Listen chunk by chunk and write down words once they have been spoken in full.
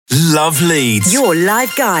Love Leeds. Your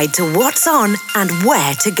live guide to what's on and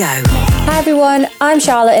where to go. Hi everyone, I'm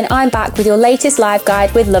Charlotte and I'm back with your latest live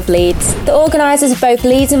guide with Love Leeds. The organisers of both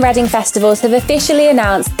Leeds and Reading festivals have officially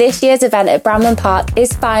announced this year's event at Bramham Park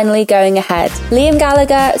is finally going ahead. Liam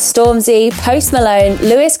Gallagher, Stormzy, Post Malone,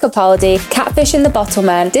 Lewis Capaldi, Catfish and the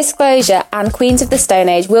Bottlemen, Disclosure and Queens of the Stone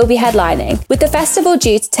Age will be headlining, with the festival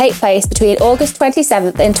due to take place between August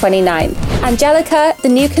 27th and 29th. Angelica, the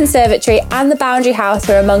New Conservatory and the Boundary House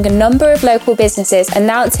are among a number of local businesses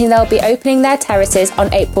announcing they'll be opening their terraces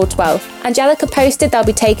on April 12th. Angelica posted they'll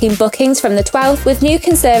be taking bookings from the 12th, with New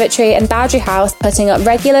Conservatory and Boundary House putting up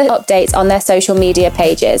regular updates on their social media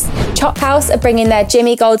pages. Chop House are bringing their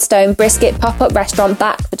Jimmy Goldstone brisket pop-up restaurant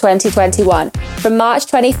back for 2021 from March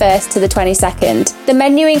 21st to the 22nd. The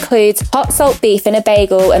menu includes hot salt beef in a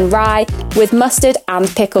bagel and rye with mustard and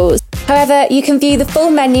pickles. However, you can view the full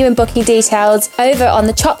menu and booking details over on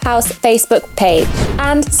the Chop House Facebook page.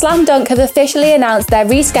 And Slam Dunk have officially announced their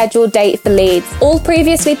rescheduled date for Leeds. All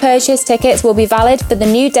previously purchased tickets will be valid for the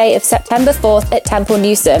new date of September 4th at Temple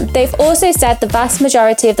Newsome. They've also said the vast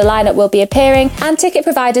majority of the lineup will be appearing, and ticket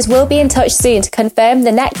providers will be in touch soon to confirm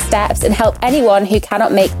the next steps and help anyone who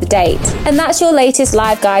cannot make the date. And that's your latest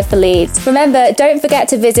live guide for Leeds. Remember, don't forget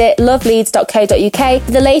to visit loveleeds.co.uk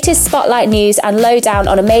for the latest spotlight news and lowdown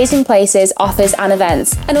on amazing places, offers and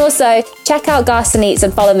events. And also, check out Garston Eats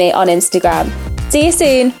and follow me on Instagram. See you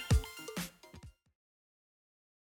soon!